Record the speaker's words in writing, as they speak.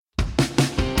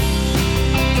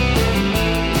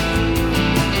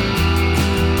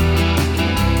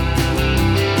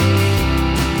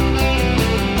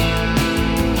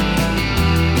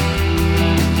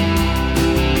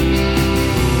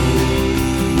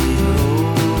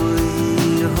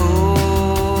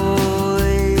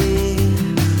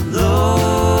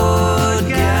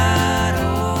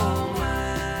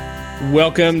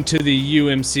Welcome to the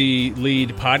UMC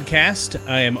Lead Podcast.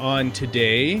 I am on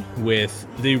today with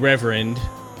the Reverend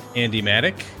Andy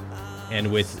Mattick and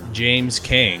with James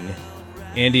Kang.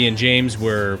 Andy and James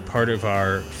were part of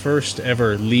our first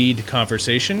ever Lead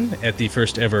conversation at the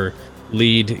first ever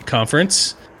Lead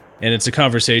conference. And it's a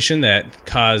conversation that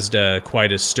caused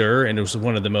quite a stir, and it was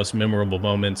one of the most memorable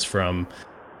moments from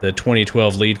the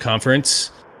 2012 Lead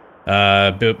conference.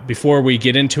 But before we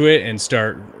get into it and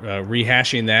start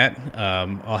rehashing that,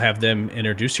 I'll have them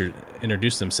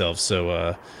introduce themselves.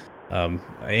 So,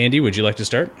 Andy, would you like to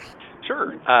start?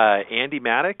 Sure. Andy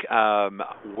Mattick.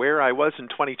 Where I was in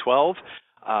 2012,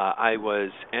 I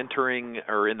was entering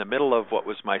or in the middle of what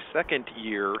was my second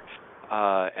year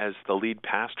as the lead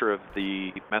pastor of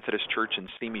the Methodist Church in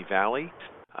Simi Valley.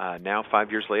 Now,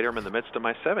 5 years later, I'm in the midst of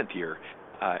my seventh year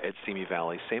at Simi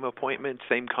Valley. Same appointment,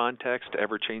 same context,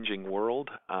 ever-changing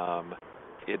world.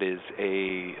 It is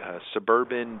a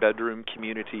suburban bedroom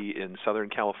community in Southern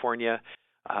California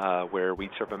where we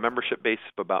serve a membership base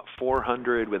of about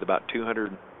 400 with about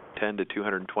 210 to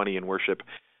 220 in worship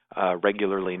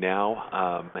regularly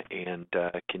now, and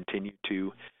continue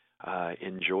to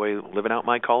enjoy living out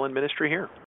my call in ministry here.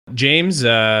 James,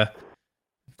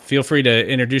 feel free to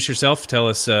introduce yourself. Tell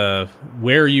us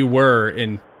where you were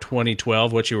in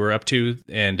 2012, what you were up to,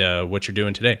 and what you're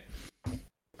doing today.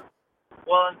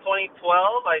 Well, in 2012,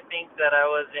 I think that I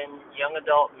was in young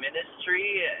adult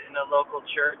ministry in a local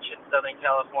church in Southern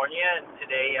California, and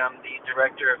today I'm the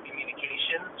Director of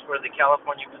Communications for the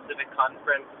California Pacific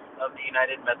Conference of the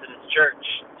United Methodist Church.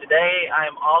 Today I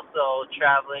am also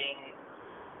traveling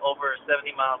over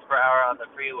 70 miles per hour on the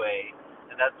freeway,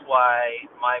 and that's why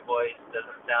my voice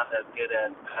doesn't sound as good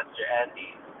as Pastor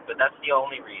Andy's, but that's the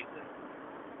only reason.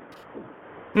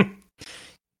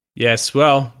 Yes,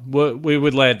 well, we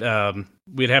would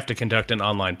we'd have to conduct an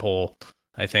online poll,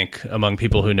 I think, among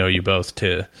people who know you both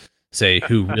to say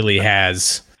who really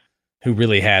has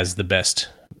the best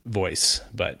voice.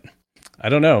 But I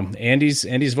don't know.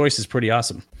 Andy's voice is pretty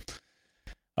awesome.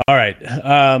 All right,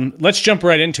 let's jump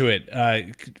right into it.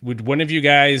 Would one of you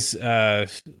guys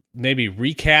maybe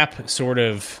recap sort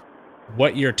of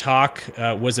what your talk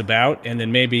was about, and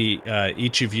then maybe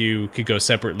each of you could go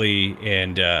separately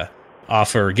and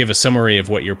give a summary of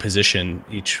what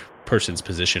each person's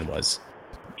position was.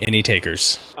 Any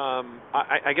takers?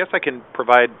 I guess I can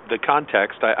provide the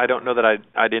context. I don't know that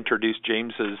I'd introduce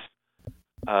James's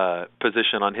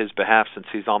position on his behalf since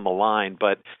he's on the line,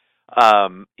 but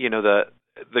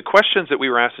the questions that we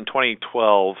were asked in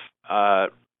 2012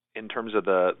 in terms of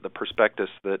the prospectus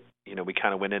that we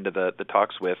kind of went into the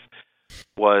talks with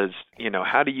was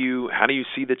how do you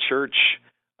see the church?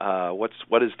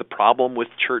 What is the problem with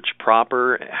church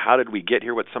proper? How did we get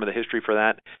here? What's some of the history for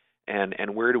that?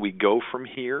 And where do we go from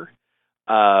here?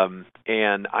 And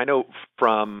I know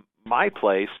from my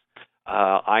place,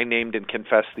 I named and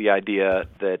confessed the idea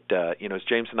that, as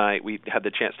James and we had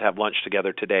the chance to have lunch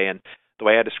together today, and the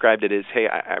way I described it is, hey,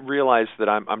 I realize that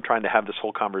I'm trying to have this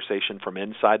whole conversation from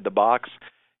inside the box.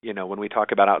 When we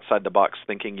talk about outside the box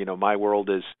thinking, my world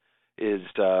is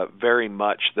very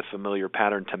much the familiar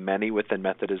pattern to many within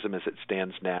Methodism as it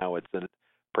stands now. It's a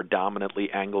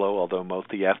predominantly Anglo, although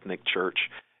multi-ethnic church.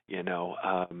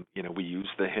 We use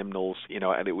the hymnals.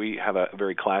 And we have a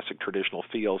very classic traditional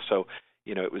feel. So,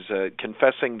 it was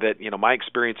confessing that my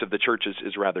experience of the church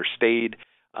is rather staid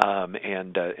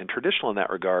and traditional in that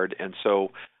regard. And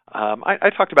so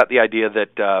I talked about the idea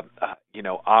that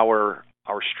our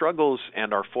struggles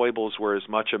and our foibles were as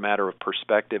much a matter of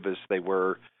perspective as they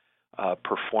were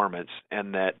performance,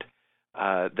 and that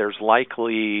there's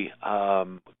likely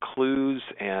clues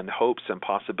and hopes and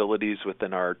possibilities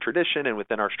within our tradition and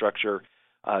within our structure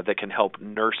that can help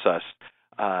nurse us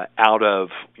out of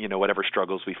whatever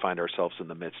struggles we find ourselves in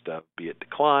the midst of, be it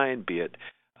decline, be it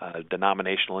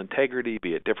denominational integrity,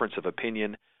 be it difference of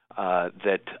opinion.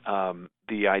 That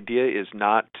the idea is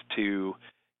not to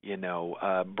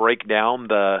break down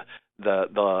the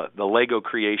Lego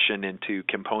creation into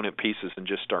component pieces and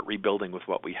just start rebuilding with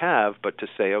what we have, but to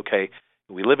say, okay,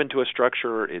 we live into a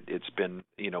structure. It's been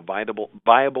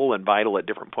viable and vital at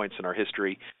different points in our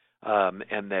history,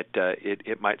 and that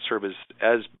it might serve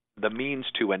as the means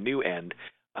to a new end,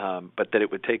 but that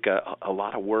it would take a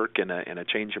lot of work and a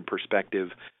change in perspective,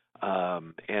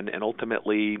 and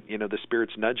ultimately, the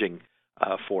Spirit's nudging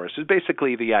for us. It's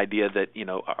basically the idea that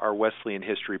our Wesleyan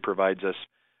history provides us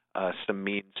some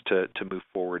means to move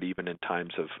forward even in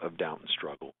times of doubt and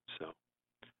struggle. So,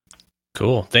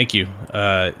 cool, thank you,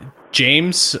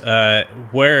 James.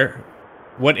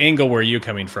 What angle were you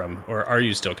coming from, or are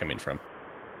you still coming from?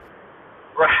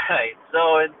 Right.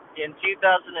 So in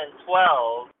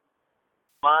 2012,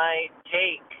 my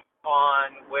take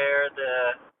on where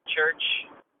the church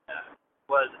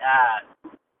was at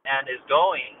and is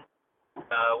going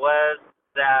was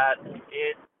that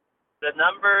the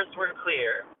numbers were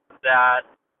clear that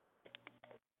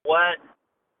what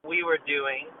we were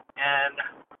doing and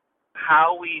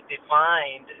how we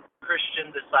defined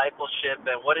Christian discipleship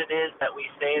and what it is that we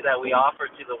say that we offer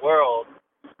to the world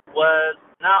was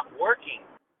not working.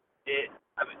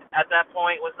 At that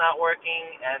point was not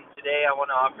working, and today I want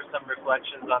to offer some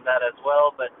reflections on that as well,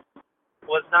 but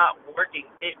was not working.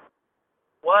 It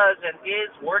was and is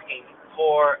working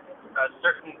for a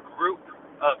certain group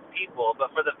of people, but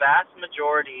for the vast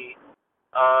majority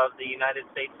of the United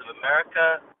States of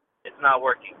America, it's not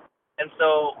working. And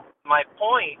so my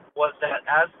point was that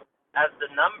as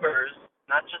the numbers,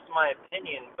 not just my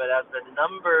opinion, but as the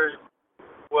numbers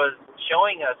was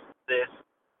showing us this,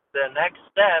 the next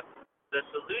step, the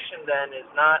solution then is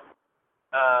not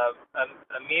a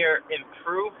mere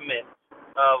improvement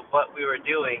of what we were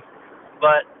doing,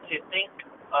 but to think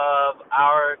of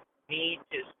our need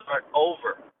to start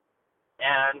over.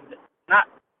 And not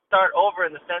start over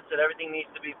in the sense that everything needs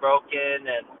to be broken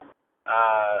and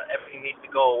everything needs to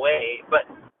go away, but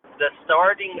the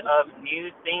starting of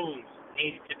new things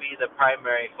needs to be the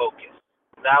primary focus.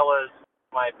 That was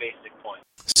my basic point.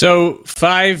 So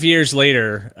 5 years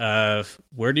later,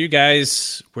 where do you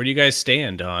guys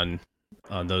stand on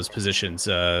those positions?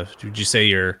 Would you say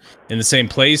you're in the same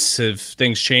place? Have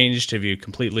things changed? Have you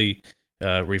completely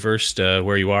reversed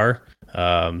where you are?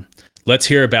 Let's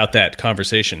hear about that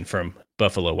conversation from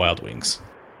Buffalo Wild Wings.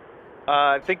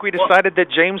 I think we decided that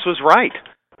James was right.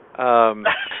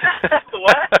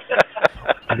 What?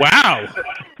 Wow.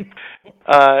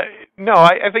 No,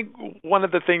 I think one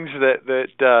of the things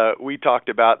that we talked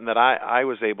about and that I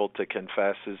was able to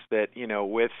confess is that,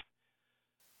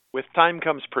 with time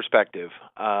comes perspective.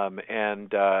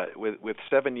 And with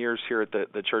 7 years here at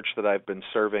the church that I've been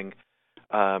serving,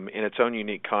 in its own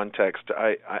unique context,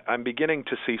 I'm beginning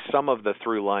to see some of the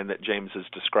through line that James is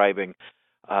describing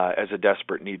as a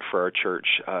desperate need for our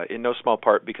church, in no small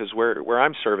part because where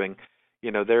I'm serving,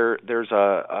 there's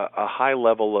a high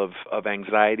level of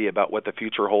anxiety about what the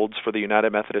future holds for the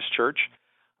United Methodist Church,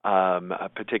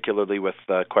 particularly with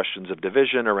questions of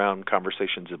division around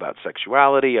conversations about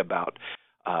sexuality, about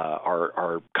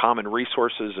our common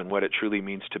resources and what it truly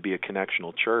means to be a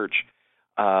connectional church.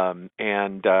 We're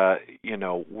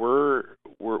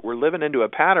living into a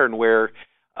pattern where,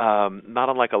 not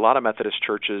unlike a lot of Methodist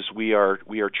churches, we are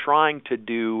trying to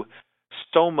do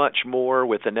so much more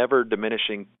with an ever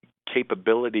diminishing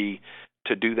capability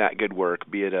to do that good work,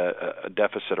 be it a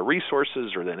deficit of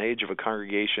resources or the age of a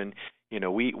congregation.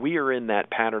 We are in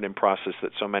that pattern and process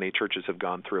that so many churches have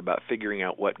gone through about figuring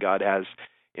out what God has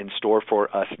in store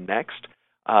for us next.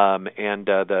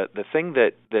 The thing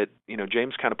that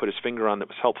James kind of put his finger on that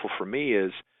was helpful for me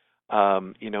is,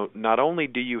 not only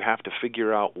do you have to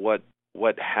figure out what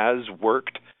has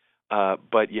worked,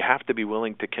 but you have to be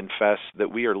willing to confess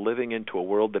that we are living into a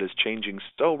world that is changing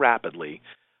so rapidly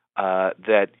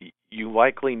that you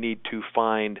likely need to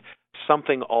find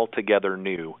something altogether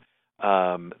new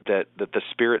that the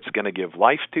Spirit's going to give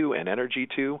life to and energy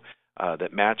to,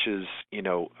 that matches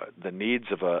the needs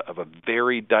of a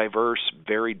very diverse,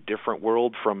 very different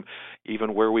world from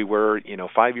even where we were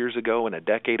 5 years ago and a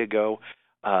decade ago.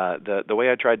 The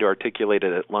way I tried to articulate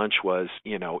it at lunch was,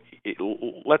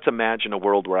 let's imagine a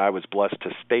world where I was blessed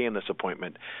to stay in this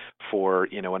appointment for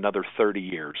another 30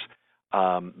 years.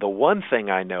 The one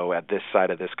thing I know at this side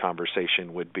of this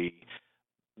conversation would be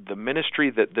the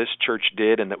ministry that this church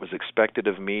did and that was expected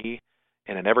of me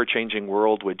in an ever-changing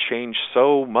world would change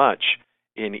so much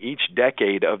in each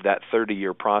decade of that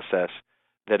 30-year process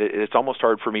that it's almost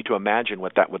hard for me to imagine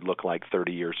what that would look like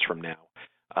 30 years from now.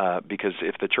 Because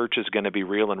if the church is going to be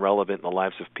real and relevant in the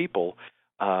lives of people,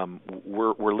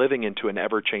 we're living into an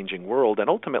ever-changing world, and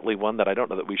ultimately one that I don't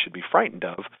know that we should be frightened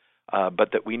of,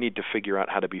 but that we need to figure out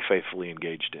how to be faithfully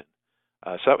engaged in.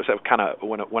 So that was kind of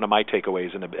one of my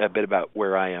takeaways and a bit about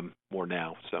where I am more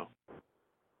now. So.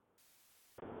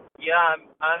 Yeah,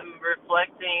 I'm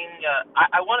reflecting.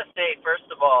 I want to say,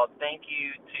 first of all, thank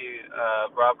you to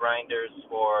Rob Reinders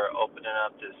for opening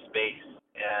up this space.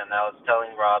 And I was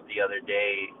telling Rob the other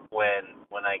day when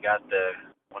I got the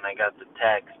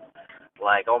text,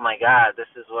 like, oh my God, this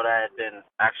is what I had been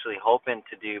actually hoping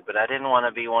to do, but I didn't want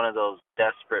to be one of those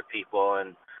desperate people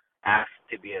and ask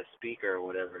to be a speaker or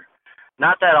whatever.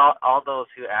 Not that all those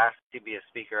who ask to be a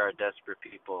speaker are desperate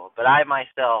people, but I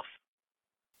myself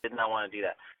did not want to do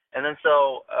that. And then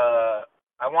so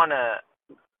I want to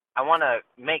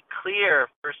make clear,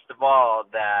 first of all,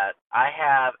 that I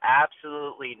have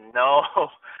absolutely no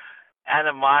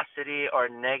animosity or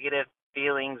negative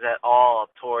feelings at all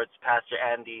towards Pastor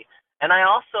Andy. And I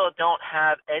also don't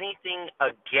have anything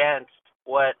against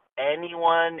what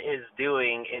anyone is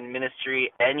doing in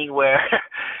ministry anywhere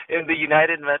in the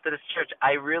United Methodist Church.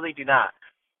 I really do not.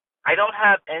 I don't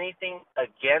have anything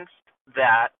against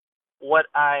that. What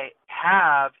I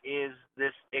have is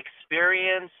this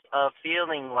experience of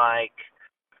feeling like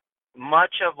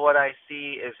much of what I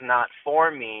see is not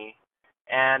for me,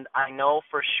 and I know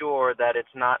for sure that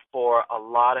it's not for a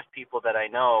lot of people that I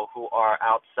know who are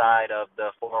outside of the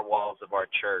four walls of our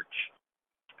church.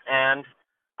 And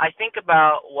I think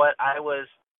about what I was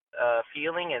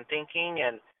feeling and thinking,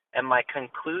 and my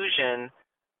conclusion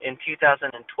in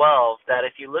 2012, that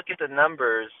if you look at the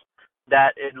numbers,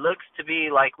 that it looks to be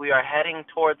like we are heading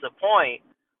towards a point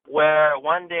where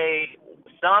one day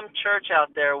some church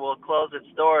out there will close its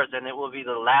doors, and it will be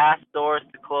the last doors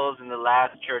to close in the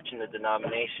last church in the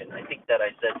denomination. I think that I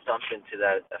said something to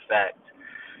that effect.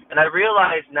 And I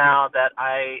realize now that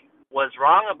I was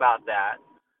wrong about that,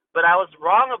 but I was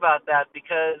wrong about that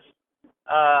because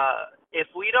if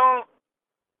we don't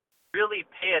really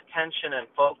pay attention and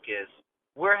focus,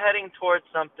 we're heading towards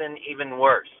something even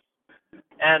worse.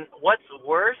 And what's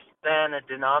worse than a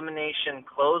denomination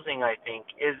closing, I think,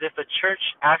 is if a church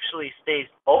actually stays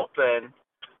open,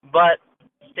 but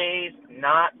stays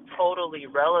not totally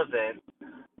relevant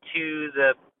to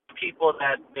the people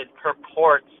that it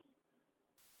purports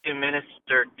to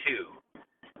minister to.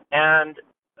 And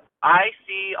I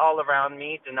see all around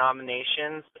me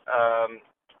denominations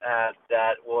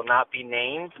that will not be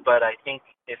named, but I think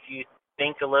if you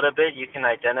think a little bit, you can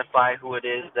identify who it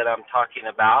is that I'm talking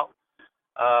about,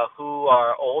 who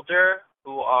are older,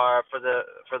 who are for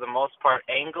the most part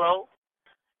Anglo,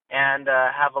 and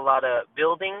have a lot of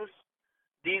buildings.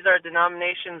 These are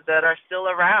denominations that are still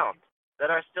around,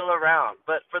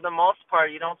 But for the most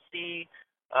part, you don't see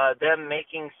them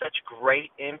making such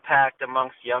great impact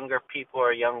amongst younger people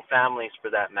or young families, for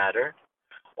that matter,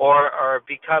 or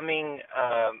becoming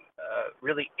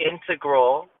really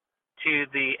integral to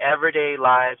the everyday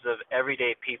lives of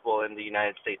everyday people in the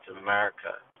United States of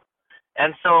America.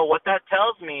 And so what that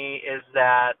tells me is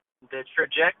that the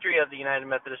trajectory of the United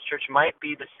Methodist Church might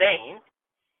be the same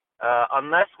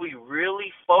unless we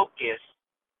really focus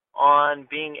on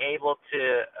being able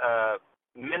to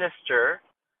minister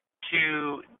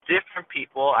to different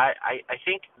people. I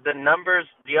think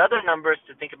the other numbers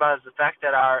to think about is the fact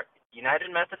that our United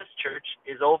Methodist Church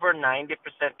is over 90%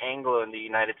 Anglo in the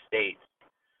United States.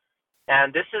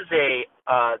 And this is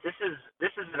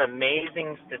an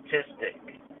amazing statistic.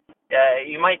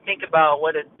 You might think about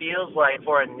what it feels like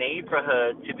for a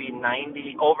neighborhood to be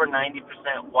over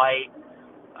 90% white,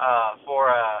 for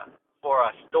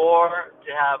a store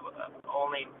to have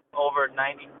only over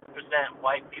 90%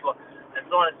 white people, and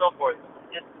so on and so forth.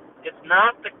 It's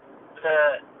not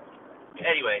the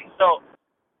anyway. So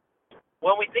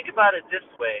when we think about it this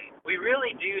way, we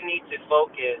really do need to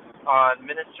focus on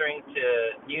ministering to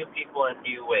new people in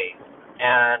new ways,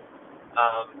 and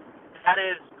that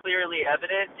is clearly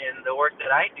evident in the work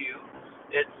that I do.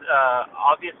 It's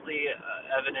obviously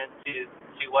evident to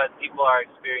what people are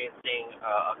experiencing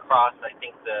across, I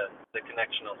think, the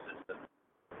connectional system.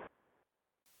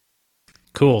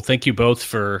 Cool. Thank you both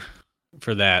for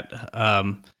that.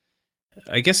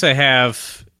 I guess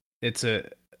it's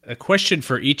a question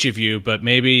for each of you, but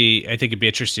maybe I think it'd be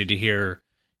interesting to hear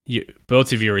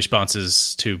both of your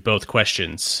responses to both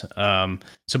questions.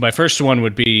 So my first one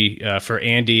would be for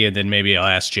Andy, and then maybe I'll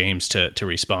ask James to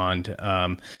respond.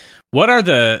 What are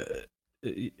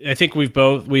I think we've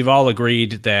all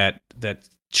agreed that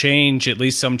change, at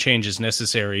least some change, is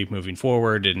necessary moving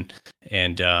forward, and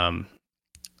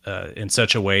in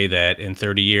such a way that in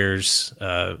 30 years,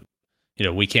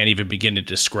 we can't even begin to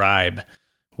describe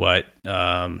what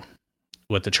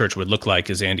the church would look like,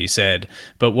 as Andy said.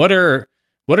 But what are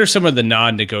some of the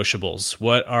non-negotiables?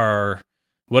 What are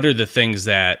the things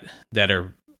that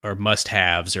are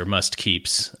must-haves or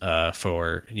must-keeps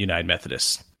for United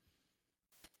Methodists?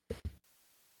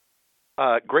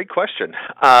 Great question.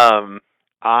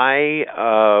 I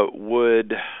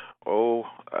would,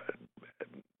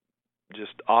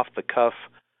 just off the cuff,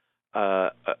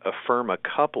 affirm a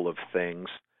couple of things.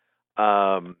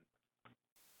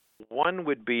 One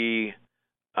would be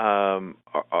a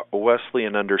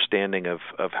Wesleyan understanding of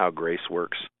how grace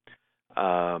works.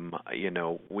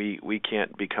 We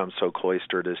can't become so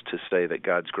cloistered as to say that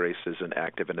God's grace isn't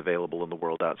active and available in the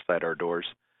world outside our doors.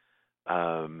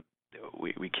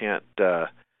 We can't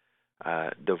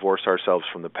divorce ourselves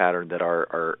from the pattern that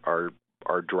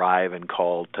our drive and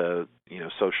call to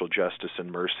social justice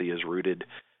and mercy is rooted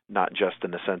not just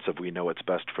in the sense of we know what's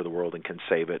best for the world and can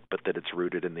save it, but that it's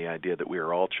rooted in the idea that we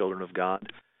are all children of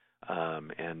God.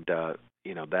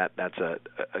 That's a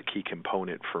key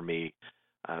component for me,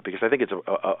 because I think it's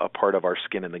a part of our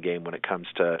skin in the game when it comes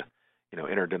to,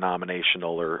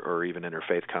 interdenominational or even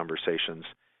interfaith conversations.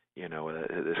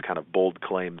 This kind of bold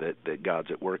claim that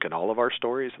God's at work in all of our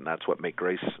stories, and that's what makes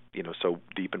grace, so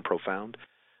deep and profound.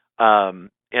 And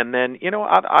then,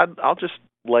 I'll just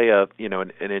lay an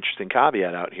interesting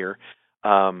caveat out here.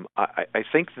 I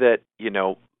think that,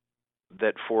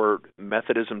 that for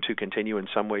Methodism to continue in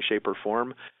some way, shape, or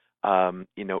form,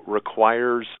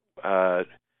 requires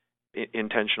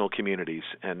intentional communities,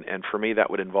 and for me, that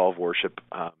would involve worship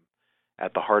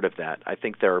at the heart of that. I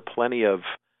think there are plenty of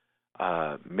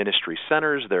ministry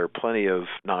centers, there are plenty of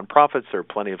nonprofits, there are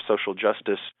plenty of social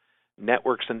justice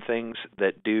networks and things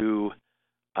that do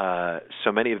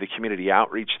so many of the community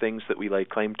outreach things that we lay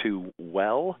claim to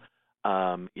well.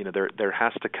 There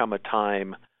has to come a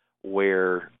time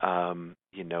where the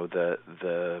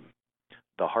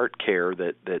heart care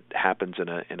that happens in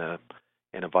a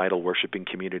vital worshiping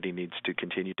community needs to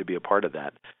continue to be a part of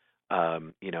that.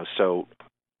 So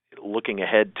looking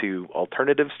ahead to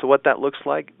alternatives to what that looks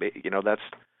like, that's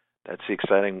the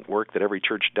exciting work that every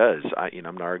church does. I'm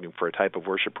not arguing for a type of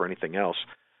worship or anything else.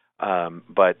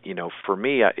 But for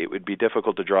me, it would be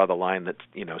difficult to draw the line that,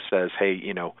 says,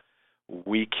 hey,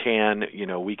 we can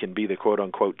be the quote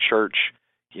unquote church,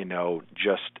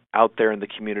 just out there in the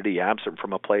community, absent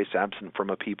from a place, absent from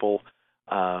a people,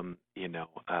 that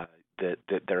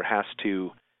there has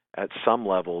to, at some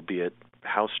level, be it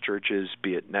house churches,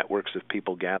 be it networks of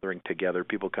people gathering together,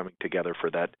 people coming together for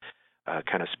that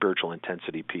kind of spiritual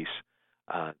intensity piece.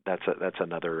 That's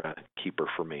another keeper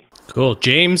for me. Cool,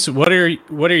 James. What are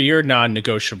your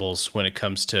non-negotiables when it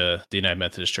comes to the United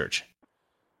Methodist Church?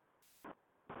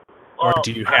 Or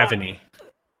do you have any?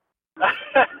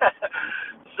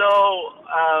 So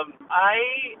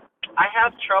I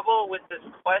have trouble with this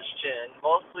question,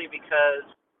 mostly because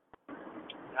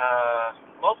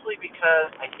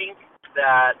I think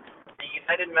that the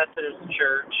United Methodist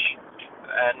Church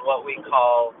and what we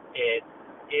call it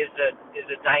is a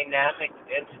dynamic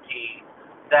entity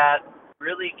that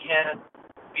really can't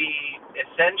be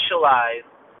essentialized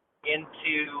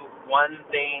into one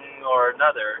thing or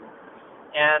another.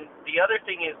 And the other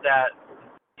thing is that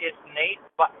its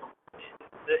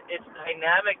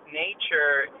dynamic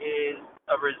nature is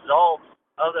a result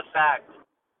of the fact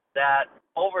that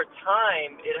over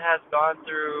time it has gone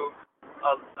through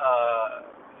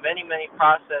many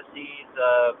processes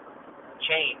of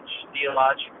change,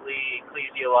 theologically,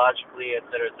 ecclesiologically, et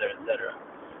cetera.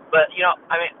 But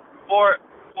for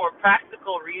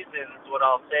practical reasons, what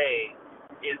I'll say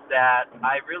is that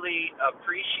I really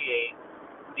appreciate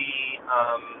the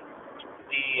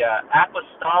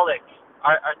apostolic,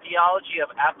 our theology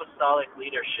of apostolic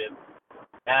leadership,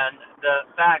 and the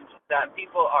fact that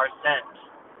people are sent.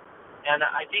 And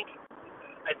I think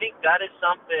that is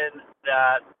something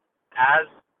that as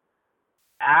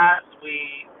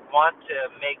we want to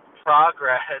make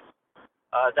progress,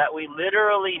 that we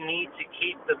literally need to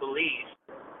keep the belief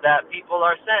that people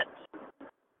are sent.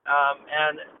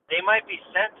 And they might be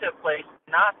sent to a place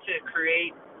not to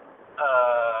create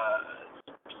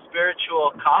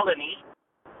spiritual colony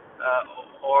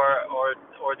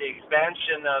or the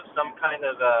expansion of some kind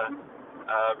of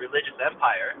religious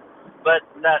empire, but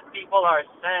that people are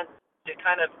sent to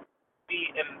kind of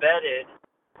be embedded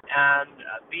and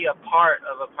be a part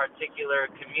of a particular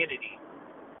community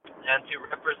and to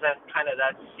represent kind of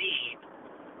that seed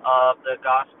of the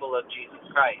gospel of Jesus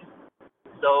Christ.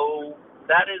 So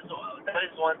that is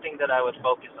one thing that I would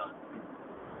focus on.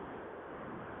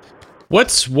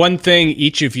 What's one thing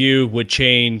each of you would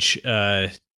change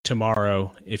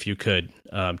tomorrow, if you could,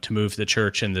 to move the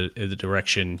church in the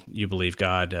direction you believe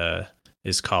God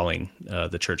is calling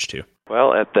the church to?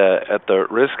 Well, at the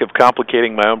risk of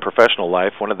complicating my own professional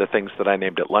life, one of the things that I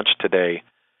named at lunch today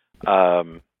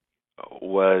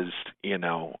was, in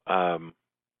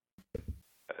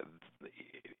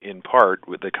part,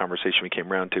 with the conversation we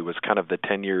came around to, was kind of the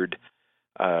tenured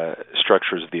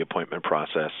structures of the appointment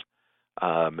process,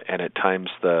 and at times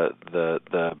the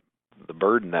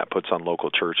burden that puts on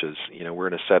local churches.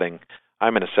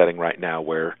 I'm in a setting right now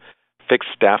where fixed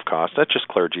staff costs, not just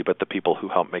clergy, but the people who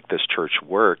help make this church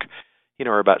work,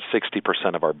 are about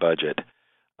 60% of our budget.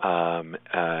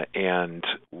 And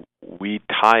we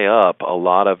tie up a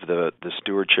lot of the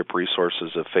stewardship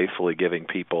resources of faithfully giving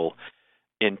people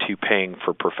into paying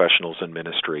for professionals in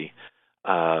ministry.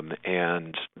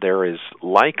 And there is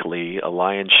likely a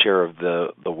lion's share of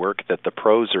the work that the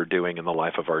pros are doing in the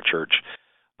life of our church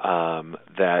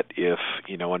that if,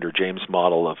 under James'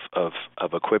 model of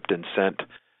equipped and sent,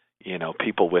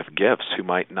 people with gifts who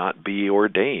might not be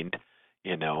ordained,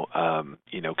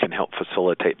 can help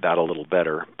facilitate that a little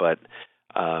better. But,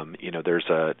 there's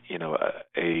a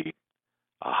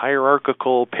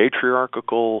hierarchical,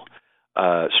 patriarchal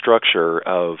structure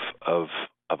of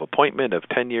appointment, of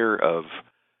tenure, of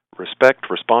respect,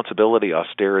 responsibility,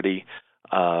 austerity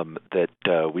that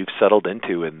we've settled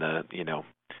into in the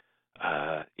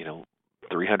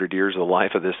 300 years of the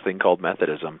life of this thing called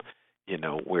Methodism.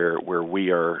 Where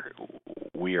we are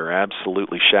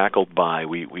absolutely shackled by,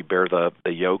 we bear the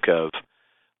yoke of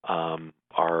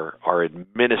our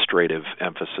administrative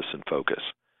emphasis and focus.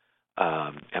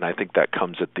 And I think that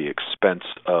comes at the expense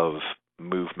of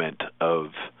movement,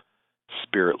 of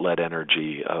spirit-led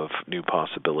energy, of new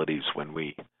possibilities when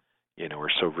we,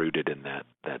 are so rooted in that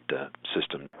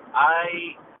system.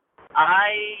 I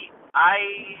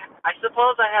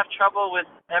suppose I have trouble with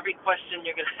every question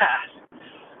you're going to ask,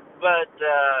 but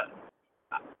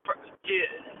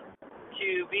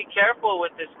to be careful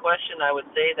with this question, I would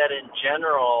say that in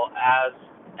general, as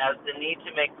the need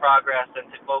to make progress and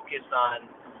to focus on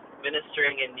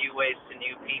ministering in new ways to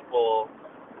new people,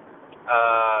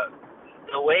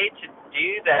 the way to do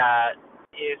that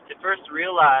is to first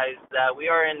realize that we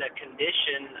are in a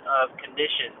condition of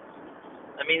conditions.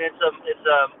 I mean, it's a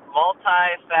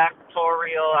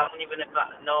multifactorial. I don't even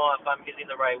know if I'm using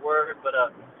the right word, but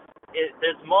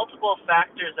there's multiple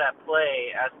factors at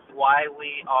play as to why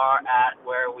we are at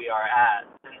where we are at.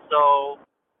 And so,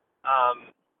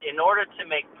 in order to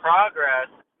make progress,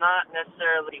 it's not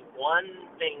necessarily one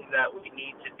thing that we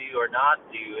need to do or not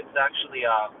do. It's actually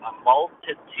a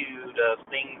multitude of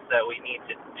things that we need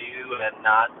to do and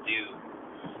not do.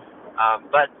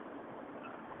 But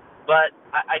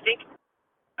I think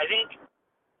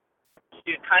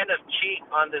to kind of cheat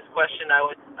on this question, I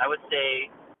would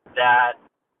say that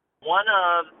one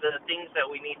of the things that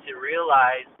we need to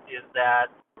realize is that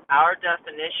our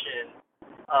definition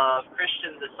of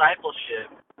Christian discipleship,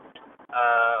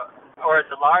 or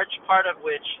the large part of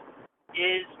which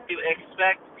is to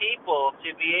expect people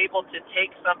to be able to take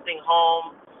something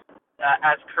home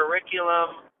as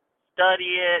curriculum,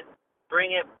 study it,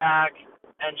 bring it back,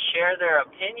 and share their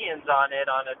opinions on it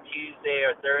on a Tuesday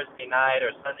or Thursday night or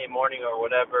Sunday morning or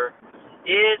whatever,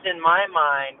 is, in my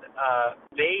mind,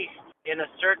 based in a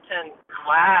certain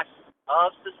class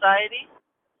of society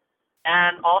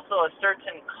and also a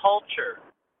certain culture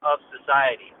of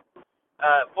society.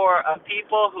 For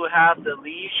people who have the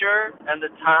leisure and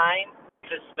the time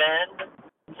to spend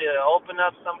to open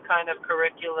up some kind of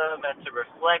curriculum and to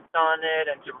reflect on it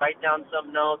and to write down some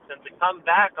notes and to come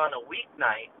back on a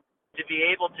weeknight to be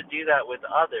able to do that with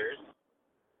others,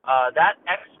 that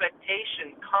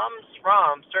expectation comes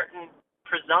from certain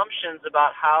presumptions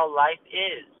about how life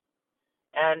is.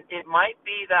 And it might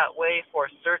be that way for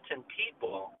certain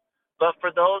people, but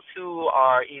for those who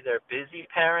are either busy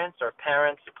parents or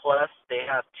parents plus they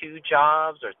have 2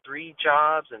 jobs or 3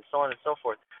 jobs and so on and so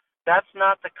forth, that's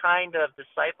not the kind of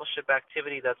discipleship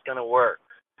activity that's going to work.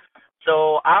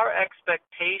 So our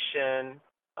expectation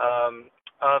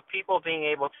of people being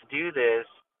able to do this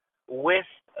with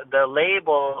the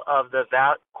label of the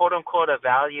quote-unquote a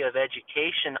value of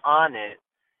education on it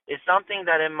is something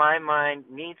that in my mind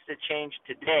needs to change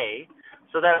today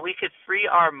so that we could free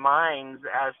our minds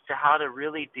as to how to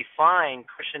really define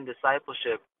Christian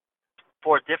discipleship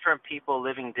for different people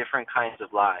living different kinds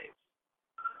of lives.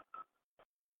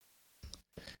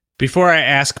 Before I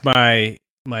ask my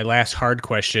last hard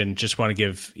question, just want to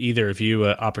give either of you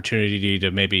an opportunity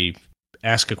to maybe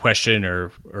ask a question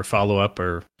or follow up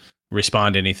or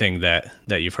respond to anything that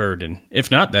you've heard. And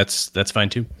if not, that's fine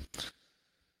too.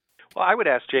 Well, I would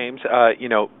ask James,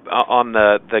 on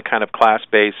the kind of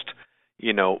class-based,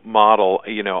 model,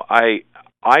 I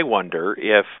wonder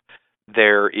if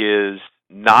there is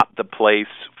not the place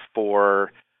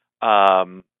for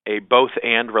a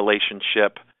both-and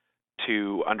relationship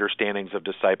to understandings of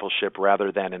discipleship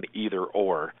rather than an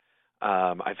either-or.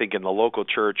 I think in the local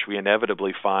church, we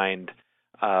inevitably find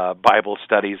Bible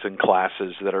studies and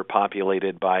classes that are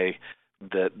populated by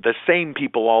the same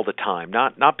people all the time,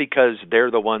 not because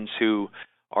they're the ones who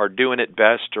are doing it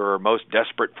best or are most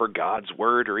desperate for God's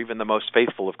word or even the most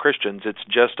faithful of Christians. It's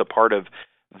just a part of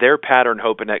their pattern,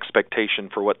 hope, and expectation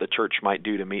for what the church might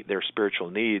do to meet their spiritual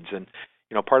needs. And,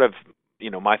 part of,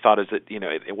 my thought is that,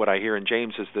 what I hear in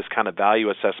James is this kind of value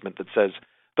assessment that says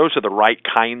those are the right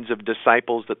kinds of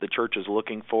disciples that the church is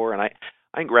looking for. And I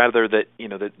think rather that,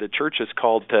 the church is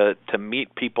called to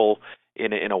meet people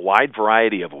in a wide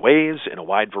variety of ways, in a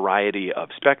wide variety of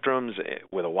spectrums,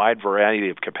 with a wide variety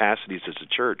of capacities as a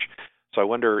church, So I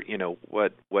wonder,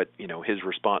 what his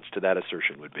response to that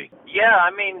assertion would be. Yeah,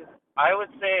 I mean, I would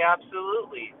say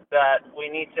absolutely that we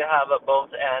need to have a both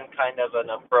and kind of an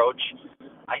approach.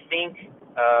 I think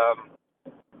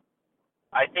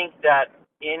that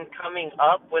in coming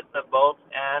up with the both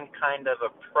and kind of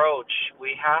approach,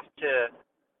 we have to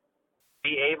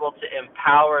be able to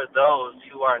empower those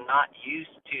who are not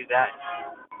used to that.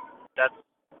 That's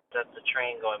a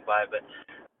train going by, but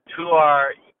who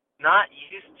are not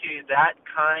used to that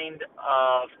kind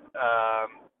of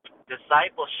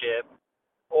discipleship,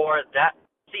 or that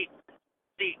see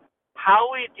how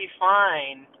we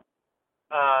define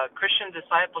Christian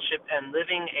discipleship and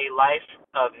living a life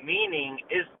of meaning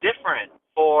is different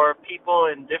for people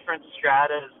in different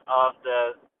stratas of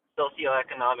the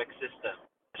socioeconomic system,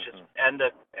 and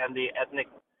the ethnic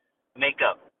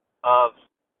makeup of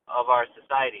our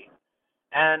society.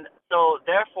 And so,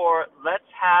 therefore, let's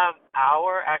have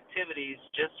our activities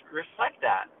just reflect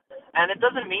that. And it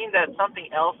doesn't mean that something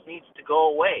else needs to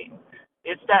go away.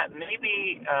 It's that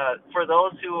maybe for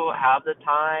those who have the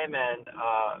time and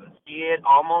see it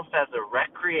almost as a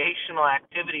recreational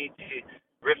activity to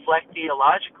reflect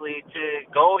theologically, to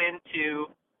go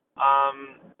into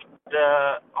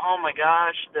the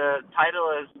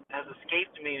title has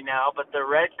escaped me now, but the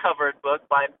red-covered book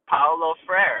by Paulo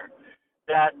Freire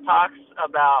that talks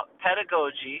about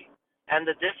pedagogy and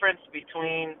the difference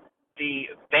between the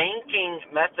banking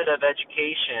method of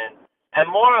education and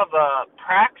more of a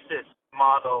praxis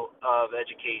model of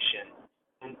education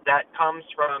that comes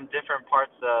from different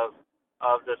parts of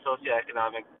the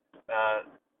socioeconomic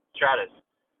stratus.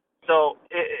 So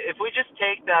if we just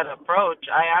take that approach,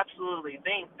 I absolutely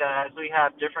think that as we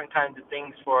have different kinds of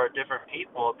things for different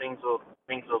people, things will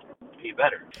be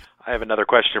better. I have another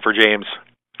question for James.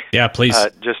 Yeah, please.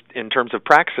 Just in terms of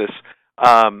praxis,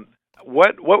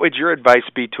 what would your advice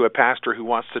be to a pastor who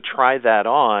wants to try that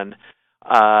on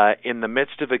in the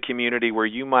midst of a community where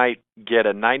you might get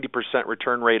a 90%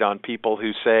 return rate on people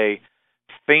who say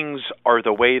things are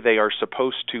the way they are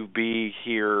supposed to be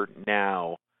here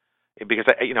now? Because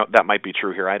that might be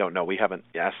true here. I don't know. We haven't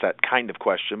asked that kind of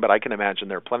question, but I can imagine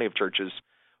there are plenty of churches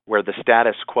where the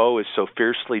status quo is so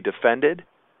fiercely defended,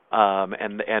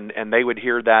 and they would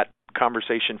hear that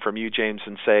conversation from you, James,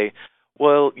 and say,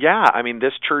 well, yeah, I mean,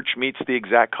 this church meets the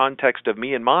exact context of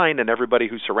me and mine and everybody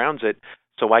who surrounds it,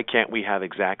 so why can't we have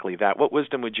exactly that? What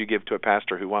wisdom would you give to a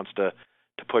pastor who wants to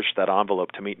push that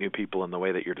envelope to meet new people in the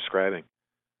way that you're describing?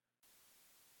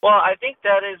 Well, I think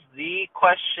that is the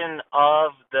question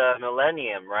of the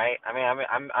millennium, right? I mean,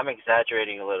 I'm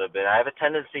exaggerating a little bit. I have a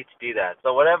tendency to do that.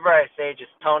 So whatever I say,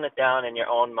 just tone it down in your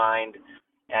own mind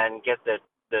and get the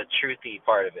truthy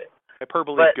part of it.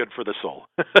 Hyperbole is good for the soul.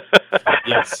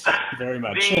 Yes, very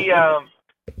much.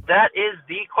 That is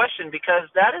the question, because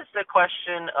that is the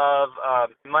question of,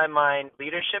 in my mind,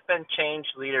 leadership and change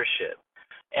leadership.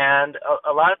 And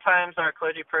a lot of times our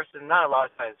clergy person, not a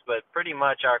lot of times, but pretty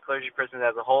much our clergy person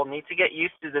as a whole need to get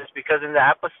used to this, because in the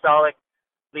apostolic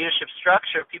leadership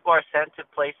structure, people are sent to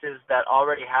places that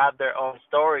already have their own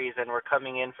stories, and we're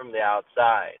coming in from the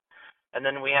outside. And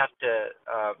then we have to,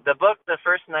 the book, The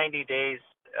First 90 Days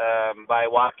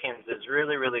by Watkins is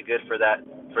really, really good for that.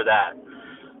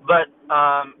 But,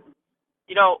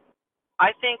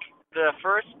 I think the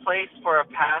first place for a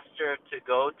pastor to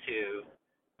go to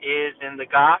is in the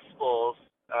Gospels,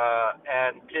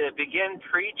 and to begin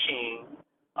preaching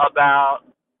about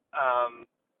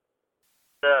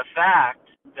the fact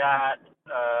that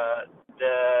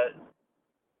the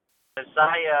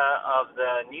Messiah of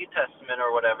the New Testament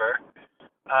or whatever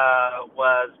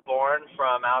was born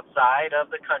from outside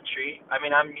of the country. I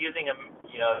mean, I'm using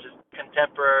just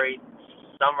contemporary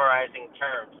summarizing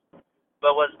terms,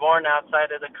 but was born outside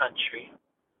of the country.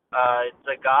 It's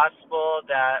a gospel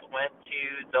that went to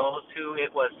those who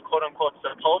it was, quote-unquote,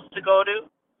 supposed to go to,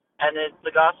 and it's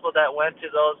the gospel that went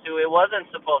to those who it wasn't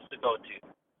supposed to go to.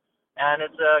 And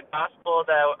it's a gospel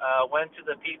that went to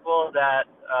the people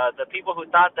who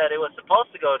thought that it was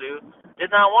supposed to go to did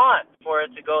not want for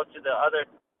it to go to the other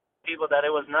people that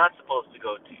it was not supposed to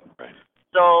go to. Right.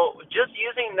 So just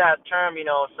using that term,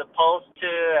 supposed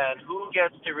to, and who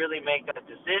gets to really make that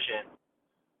decision,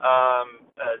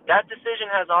 that decision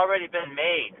has already been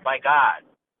made by God.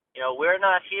 We're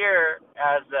not here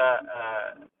as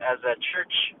a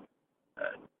church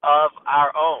of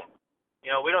our own.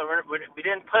 We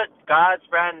didn't put God's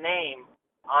brand name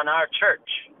on our church.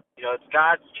 It's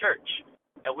God's church,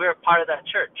 and we're a part of that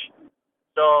church.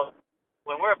 So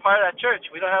when we're a part of that church,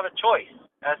 we don't have a choice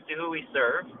as to who we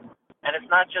serve, and it's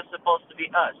not just supposed to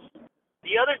be us.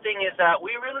 The other thing is that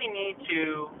we really need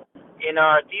to in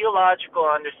our theological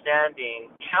understanding,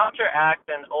 counteract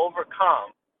and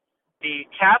overcome the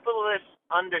capitalist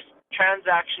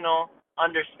transactional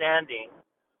understanding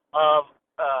of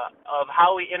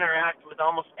how we interact with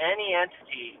almost any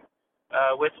entity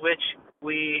with which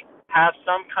we have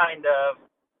some kind of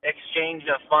exchange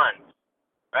of funds,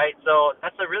 right? So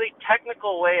that's a really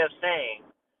technical way of saying,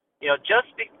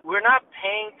 we're not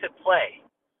paying to play.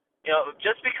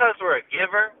 Just because we're a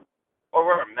giver or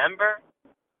we're a member,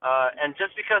 and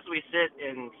just because we sit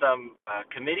in some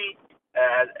committee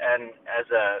and as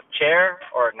a chair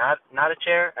or not a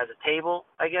chair, as a table,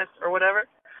 I guess, or whatever,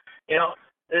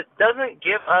 it doesn't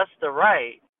give us the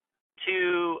right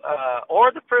to,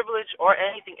 or the privilege or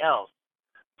anything else,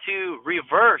 to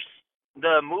reverse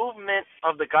the movement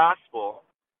of the gospel,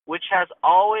 which has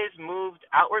always moved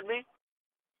outwardly,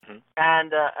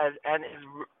 and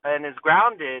is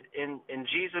grounded in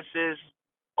Jesus's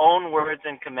own words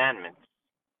and commandments,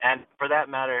 and for that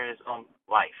matter, his own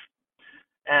life.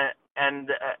 And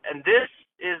this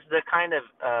is the kind of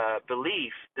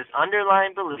belief, this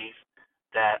underlying belief,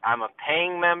 that I'm a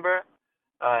paying member,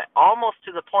 almost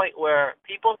to the point where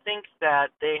people think that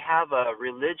they have a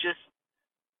religious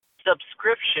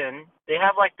subscription. They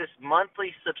have like this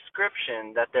monthly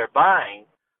subscription that they're buying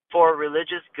for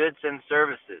religious goods and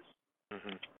services.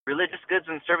 Mm-hmm. Religious goods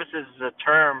and services is a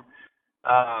term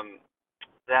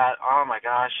that, oh my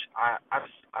gosh,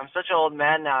 I'm such an old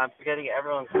man now. I'm forgetting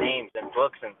everyone's names and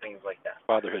books and things like that.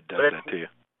 Fatherhood does that to you.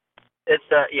 It's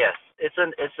yes. It's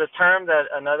a term that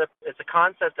it's a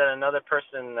concept that another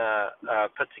person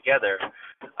put together.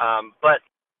 But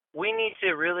we need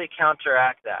to really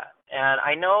counteract that. And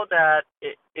I know that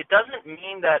it doesn't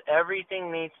mean that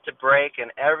everything needs to break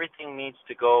and everything needs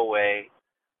to go away.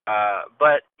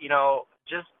 But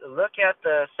just look at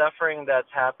the suffering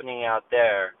that's happening out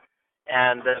there,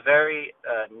 and the very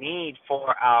need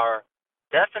for our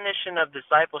definition of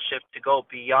discipleship to go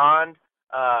beyond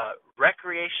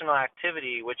recreational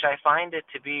activity, which I find it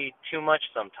to be too much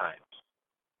sometimes.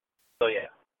 So yeah.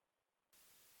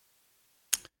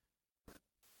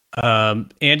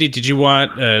 Andy, did you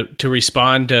want to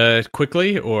respond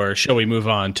quickly, or shall we move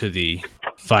on to the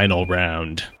final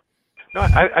round? No,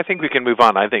 I think we can move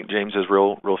on. I think James is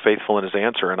real faithful in his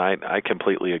answer, and I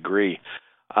completely agree.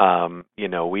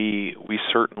 We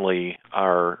certainly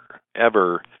are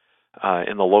ever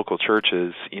in the local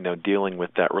churches, dealing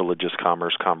with that religious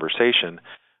commerce conversation.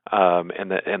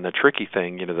 And the tricky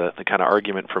thing, the kind of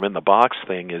argument from in the box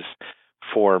thing is,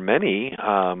 for many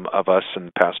of us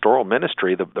in pastoral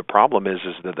ministry, the problem is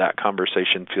that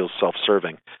conversation feels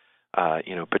self-serving.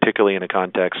 Particularly in a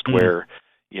context where,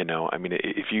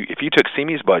 if you took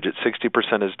CME's budget,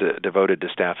 60% is devoted to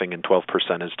staffing and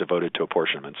 12% is devoted to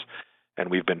apportionments. And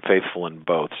we've been faithful in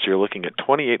both. So you're looking at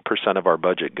 28% of our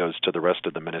budget goes to the rest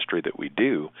of the ministry that we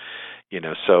do.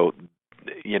 So,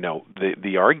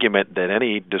 the argument that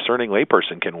any discerning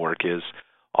layperson can work is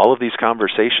all of these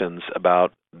conversations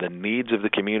about the needs of the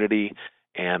community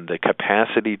and the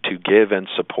capacity to give and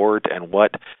support and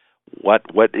what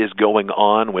is going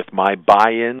on with my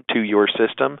buy-in to your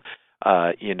system,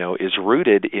 is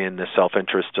rooted in the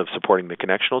self-interest of supporting the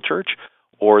connectional church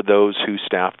or those who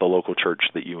staff the local church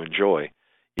that you enjoy.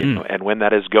 And when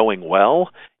that is going well,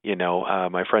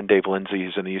 my friend Dave Lindsay,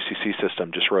 who's in the UCC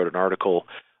system, just wrote an article,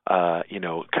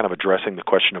 kind of addressing the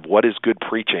question of what is good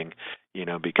preaching,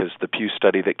 because the Pew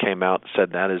study that came out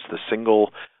said that is the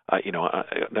single,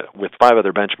 with 5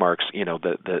 other benchmarks,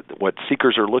 what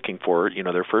seekers are looking for,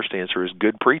 their first answer is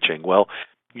good preaching. Well,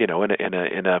 in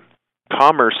a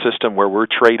commerce system where we're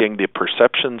trading the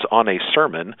perceptions on a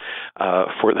sermon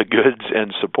for the goods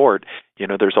and support,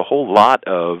 there's a whole lot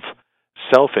of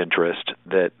self-interest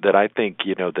that I think,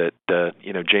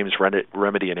 James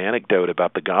Remedy an anecdote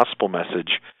about the gospel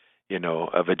message,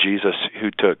 of a Jesus who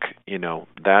took,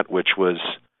 that which was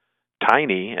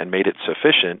tiny and made it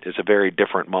sufficient is a very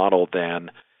different model than,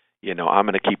 I'm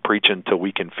going to keep preaching till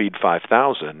we can feed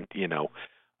 5,000,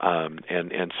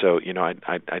 and so,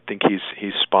 I think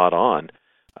he's spot on,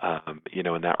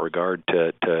 in that regard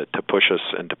to push us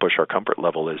and to push our comfort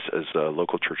level as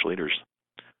local church leaders.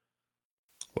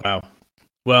 Wow.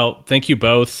 Well, thank you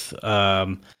both.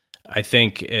 I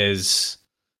think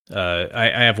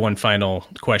I have one final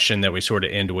question that we sort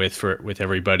of end with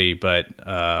everybody, but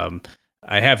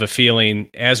I have a feeling,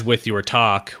 as with your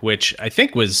talk, which I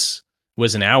think was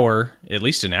an hour, at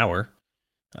least an hour,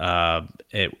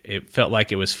 it felt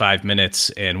like it was 5 minutes,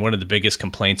 and one of the biggest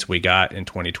complaints we got in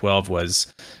 2012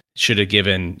 was should have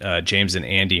given James and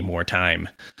Andy more time.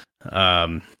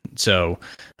 So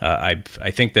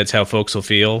I think that's how folks will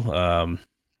feel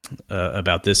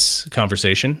about this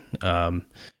conversation.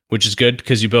 which is good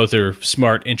because you both are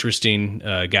smart, interesting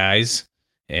guys,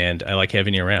 and I like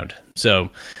having you around. So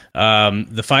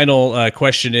the final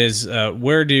question is,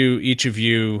 where do each of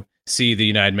you see the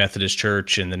United Methodist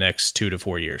Church in the next 2 to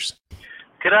 4 years?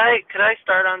 Could I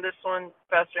start on this one,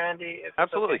 Pastor Andy?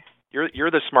 Absolutely. Okay?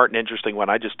 You're the smart and interesting one.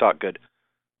 I just talk good.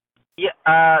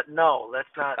 Yeah. No,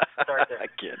 let's not start there. I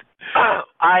kid.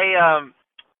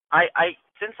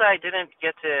 Since I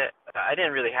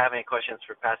didn't really have any questions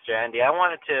for Pastor Andy. I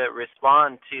wanted to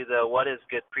respond to the what is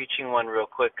good preaching one real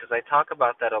quick because I talk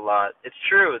about that a lot. It's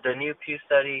true. The new Pew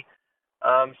study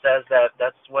says that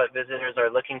that's what visitors are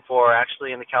looking for.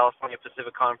 Actually, in the California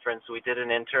Pacific Conference, we did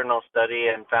an internal study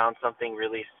and found something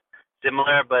really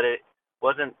similar, but it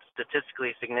wasn't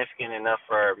statistically significant enough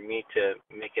for me to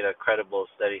make it a credible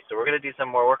study. So we're going to do some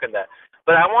more work on that.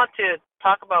 But I want to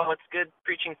talk about what's good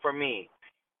preaching for me.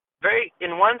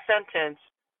 In one sentence,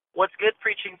 what's good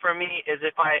preaching for me is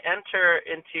if I enter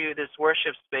into this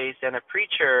worship space and a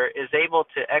preacher is able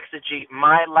to exegete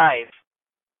my life.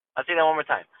 I'll say that one more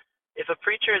time. If a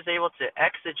preacher is able to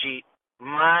exegete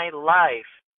my life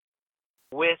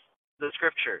with the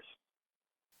scriptures.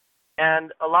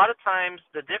 And a lot of times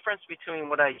the difference between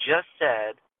what I just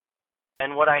said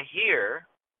and what I hear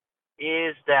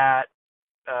is that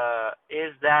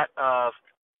of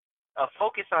a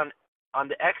focus on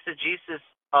the exegesis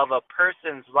of a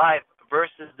person's life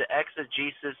versus the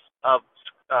exegesis of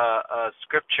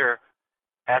scripture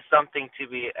as something to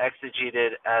be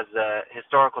exegeted as a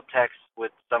historical text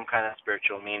with some kind of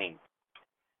spiritual meaning.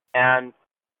 And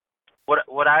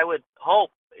what I would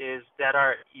hope is that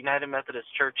our United Methodist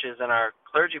churches and our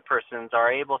clergy persons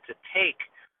are able to take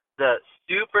the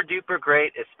super duper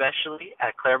great, especially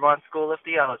at Claremont School of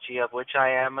Theology, of which I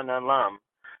am an alum,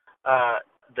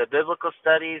 the biblical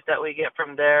studies that we get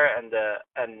from there and the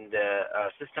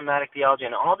systematic theology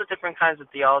and all the different kinds of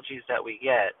theologies that we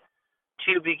get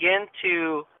to begin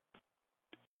to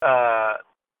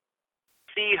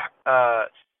see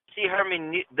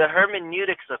the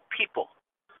hermeneutics of people,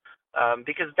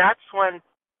 because that's when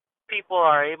people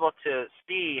are able to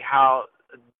see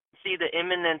the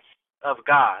immanence of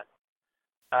God,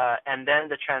 and then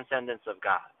the transcendence of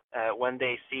God, when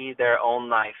they see their own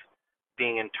life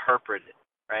being interpreted,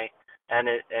 right? And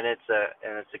it's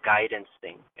a guidance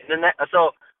thing.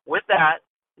 So with that,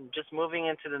 just moving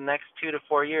into the next 2 to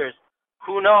 4 years,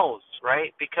 who knows,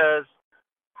 right? Because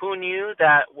who knew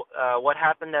that what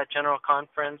happened at General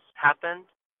Conference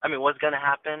was going to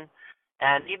happen?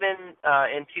 And even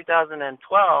in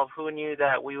 2012, who knew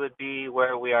that we would be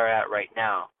where we are at right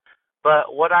now?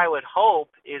 But what I would hope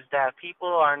is that people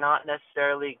are not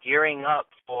necessarily gearing up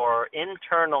for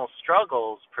internal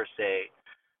struggles per se.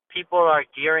 People are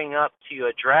gearing up to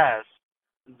address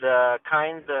the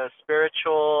kinds of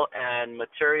spiritual and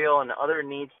material and other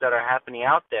needs that are happening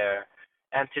out there,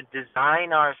 and to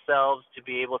design ourselves to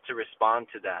be able to respond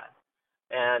to that.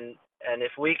 And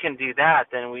if we can do that,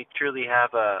 then we truly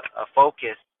have a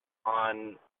focus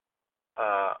on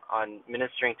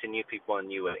ministering to new people in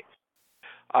new ways.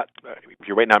 If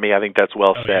you're waiting on me, I think that's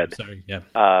well said. Yeah, sorry. Yeah.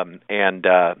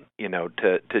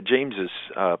 To James's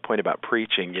point about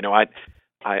preaching,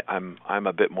 I'm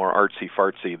a bit more artsy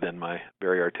fartsy than my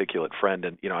very articulate friend,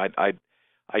 and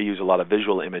I use a lot of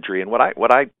visual imagery. And what I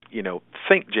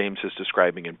think James is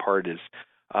describing in part is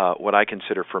what I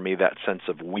consider for me that sense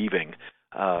of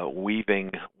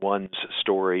weaving one's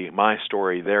story, my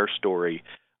story, their story,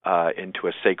 into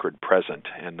a sacred present,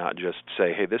 and not just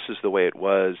say, hey, this is the way it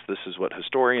was, this is what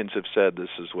historians have said, this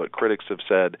is what critics have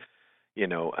said,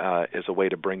 as a way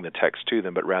to bring the text to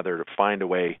them, but rather to find a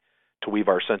way to weave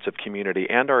our sense of community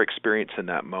and our experience in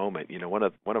that moment. One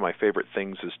of my favorite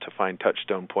things is to find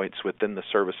touchstone points within the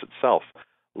service itself.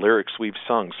 Lyrics we've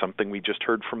sung, something we just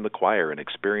heard from the choir, an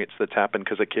experience that's happened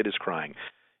because a kid is crying,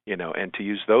 and to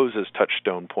use those as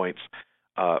touchstone points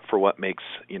for what makes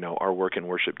our work and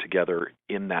worship together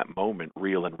in that moment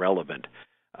real and relevant.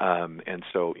 And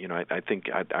so I think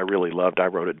I really loved. I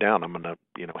wrote it down. I'm going to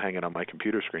hang it on my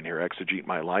computer screen here. Exegete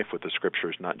my life with the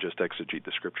scriptures, not just exegete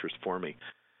the scriptures for me.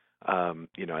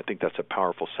 I think that's a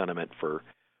powerful sentiment for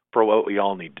what we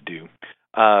all need to do.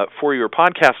 For your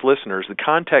podcast listeners, the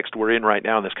context we're in right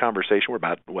now in this conversation, we're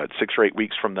about 6 or 8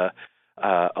 weeks from the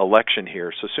election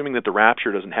here. So assuming that the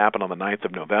rapture doesn't happen on the 9th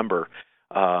of November,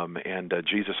 and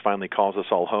Jesus finally calls us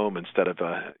all home instead of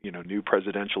new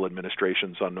presidential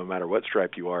administrations on no matter what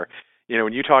stripe you are.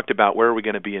 When you talked about where are we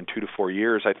going to be in 2 to 4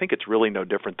 years, I think it's really no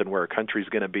different than where a country's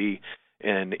going to be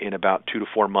in about 2 to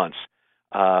 4 months.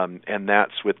 And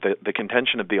that's with the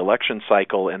contention of the election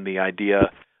cycle and the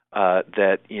idea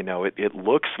that it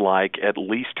looks like at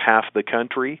least half the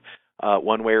country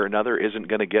one way or another isn't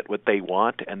going to get what they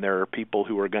want, and there are people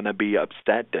who are going to be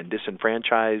upset and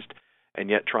disenfranchised and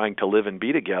yet trying to live and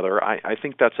be together, I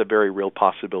think that's a very real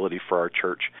possibility for our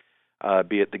church.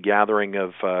 Be it the gathering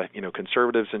of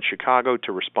conservatives in Chicago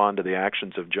to respond to the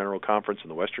actions of General Conference in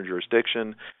the Western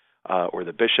jurisdiction, or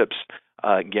the bishops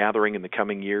gathering in the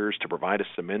coming years to provide us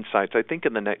some insights. I think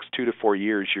in the next 2 to 4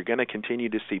 years, you're going to continue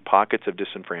to see pockets of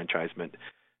disenfranchisement.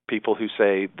 People who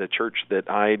say the church that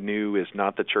I knew is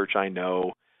not the church I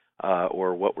know,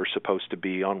 or what we're supposed to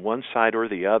be on one side or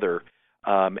the other.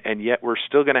 And yet we're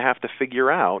still going to have to figure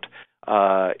out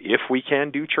if we can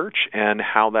do church and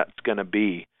how that's going to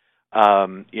be.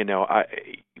 The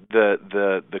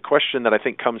question that I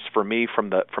think comes for me from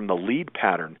the lead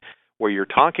pattern, where you're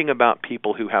talking about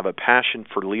people who have a passion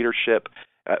for leadership,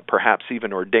 perhaps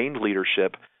even ordained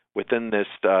leadership within this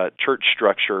church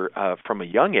structure from a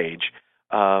young age.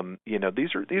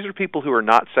 These are people who are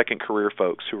not second career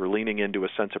folks who are leaning into a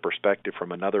sense of perspective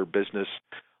from another business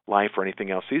life or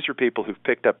anything else. These are people who've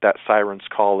picked up that siren's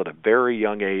call at a very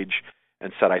young age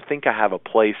and said, I think I have a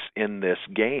place in this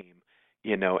game.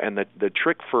 And the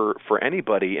trick for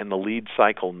anybody in the lead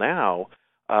cycle now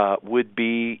would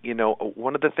be,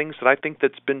 one of the things that I think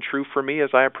that's been true for me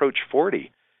as I approach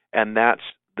 40, and that's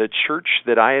the church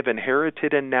that I have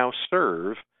inherited and now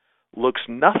serve looks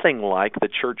nothing like the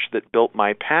church that built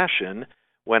my passion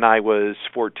when I was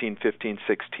 14, 15,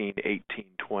 16, 18,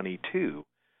 22.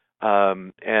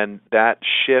 And that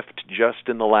shift just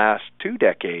in the last 2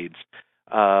 decades,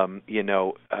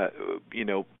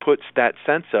 puts that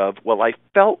sense of, well, I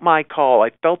felt my call,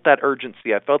 I felt that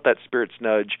urgency, I felt that Spirit's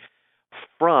nudge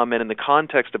from, and in the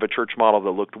context of a church model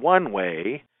that looked one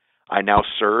way, I now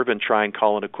serve and try and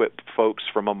call and equip folks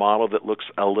from a model that looks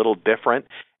a little different,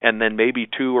 and then maybe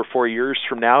 2 or 4 years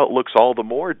from now it looks all the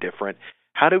more different.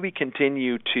 How do we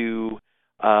continue to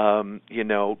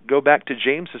go back to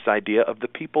James's idea of the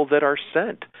people that are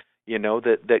sent,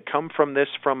 that come from this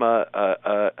from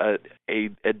a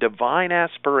divine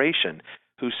aspiration,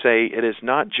 who say it is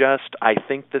not just I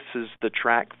think this is the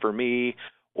track for me,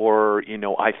 or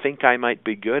I think I might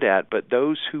be good at, but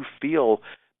those who feel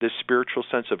this spiritual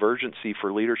sense of urgency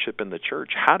for leadership in the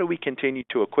church. How do we continue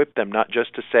to equip them, not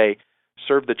just to say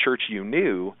serve the church you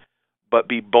knew, but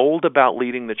be bold about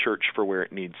leading the church for where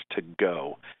it needs to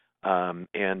go?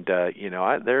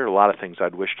 There are a lot of things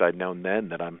I'd wished I'd known then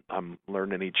that I'm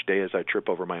learning each day as I trip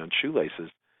over my own shoelaces.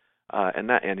 As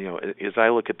I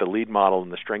look at the lead model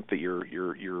and the strength that you're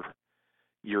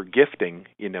gifting,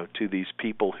 to these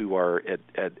people who are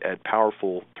at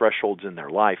powerful thresholds in their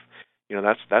life,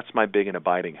 that's my big and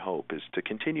abiding hope, is to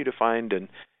continue to find and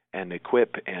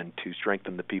equip and to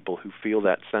strengthen the people who feel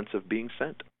that sense of being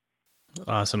sent.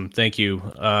 Awesome. Thank you.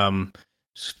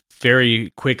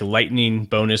 Very quick lightning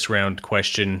bonus round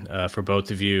question for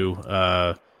both of you.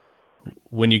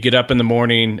 When you get up in the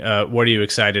morning, what are you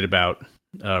excited about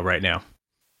right now?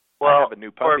 Well, I have a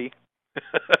new puppy.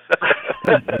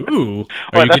 Ooh.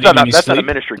 Well, that's not a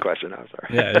ministry question. I'm sorry.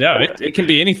 Yeah, no, it can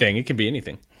be anything. It can be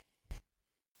anything.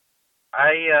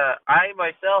 I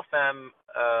myself am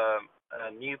a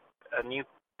new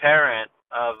parent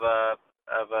of a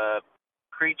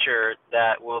creature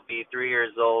that will be 3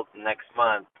 years old next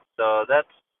month. So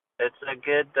it's a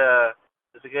good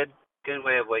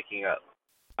way of waking up.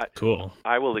 Cool.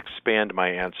 I will expand my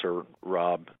answer,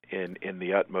 Rob, in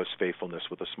the utmost faithfulness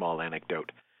with a small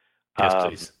anecdote. Yes,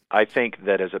 please. I think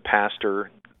that as a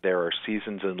pastor, there are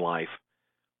seasons in life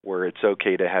where it's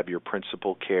okay to have your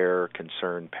principal care,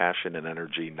 concern, passion, and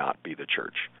energy not be the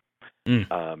church.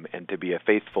 And to be a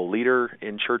faithful leader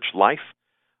in church life,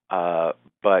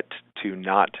 but to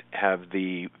not have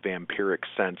the vampiric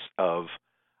sense of,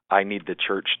 I need the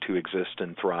church to exist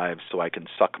and thrive so I can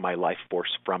suck my life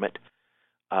force from it.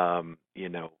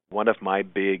 One of my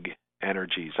big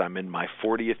energies, I'm in my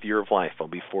 40th year of life. I'll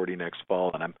be 40 next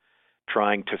fall, and I'm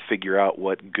trying to figure out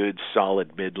what good,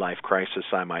 solid midlife crisis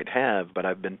I might have, but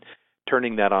I've been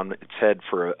turning that on its head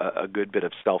for a good bit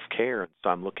of self-care. So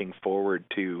I'm looking forward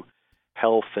to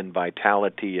health and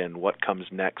vitality and what comes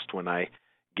next when I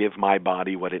give my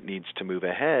body what it needs to move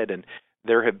ahead. And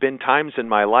there have been times in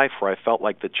my life where I felt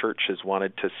like the church has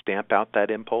wanted to stamp out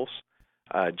that impulse.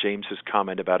 James's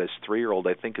comment about his 3-year-old,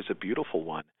 I think, is a beautiful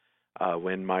one.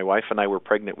 When my wife and I were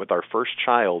pregnant with our first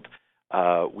child,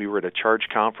 we were at a charge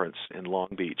conference in Long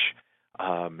Beach,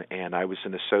 and I was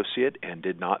an associate and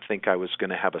did not think I was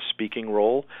going to have a speaking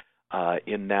role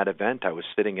in that event. I was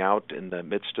sitting out in the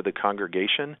midst of the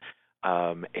congregation,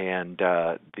 and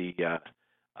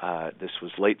this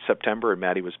was late September, and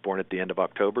Maddie was born at the end of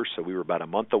October, so we were about a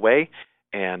month away.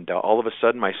 And all of a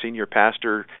sudden, my senior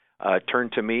pastor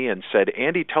turned to me and said,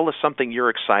 "Andy, tell us something you're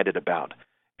excited about."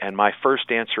 And my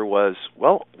first answer was,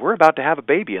 "Well, we're about to have a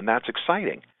baby, and that's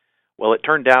exciting." Well, it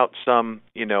turned out some,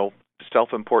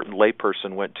 self-important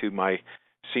layperson went to my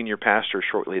senior pastor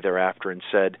shortly thereafter and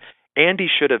said, "Andy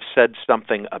should have said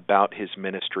something about his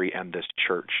ministry and this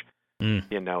church."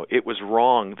 It was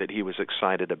wrong that he was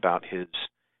excited about his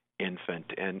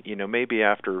infant. And, maybe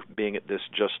after being at this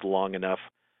just long enough,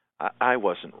 I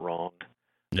wasn't wrong.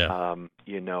 Yeah.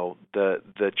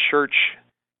 The church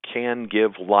can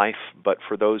give life, but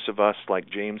for those of us like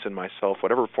James and myself,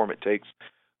 whatever form it takes,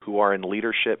 who are in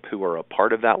leadership, who are a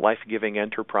part of that life-giving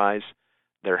enterprise,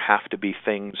 there have to be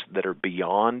things that are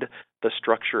beyond the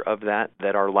structure of that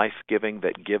are life-giving,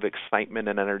 that give excitement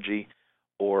and energy,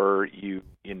 or you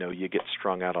get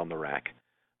strung out on the rack.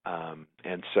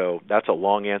 And so that's a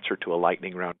long answer to a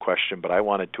lightning round question, but I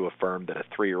wanted to affirm that a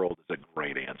 3-year-old is a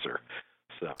great answer.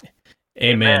 So,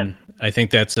 Amen. I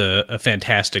think that's a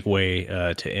fantastic way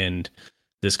to end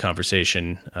this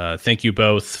conversation. Thank you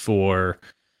both for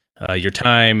your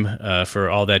time, for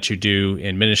all that you do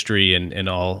in ministry and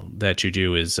all that you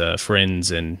do as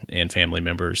friends and family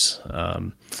members.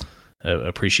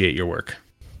 Appreciate your work.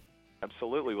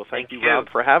 Absolutely. Well, thank you, Rob,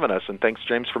 for having us, and thanks,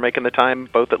 James, for making the time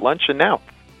both at lunch and now.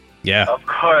 Yeah. Of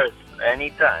course.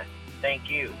 Anytime. Thank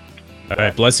you. All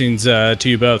right. Blessings to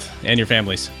you both and your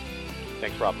families.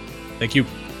 Thanks, Rob. Thank you.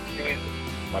 See you.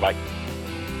 Bye-bye.